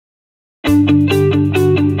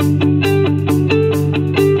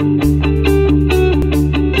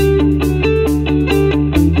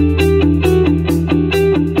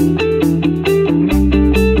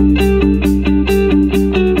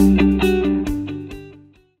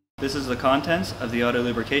is the contents of the auto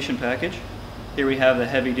lubrication package. Here we have the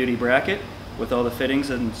heavy duty bracket with all the fittings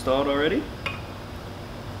installed already.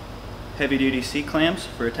 Heavy duty C-clamps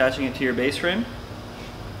for attaching it to your base frame.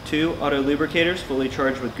 2 auto lubricators fully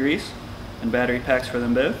charged with grease and battery packs for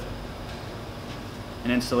them both. An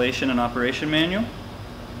installation and operation manual.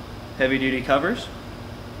 Heavy duty covers.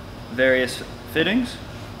 Various fittings.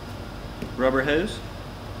 Rubber hose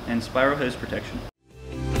and spiral hose protection.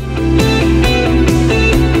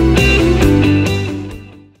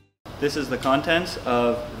 This is the contents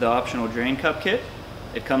of the optional drain cup kit.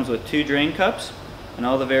 It comes with 2 drain cups and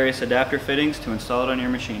all the various adapter fittings to install it on your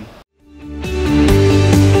machine.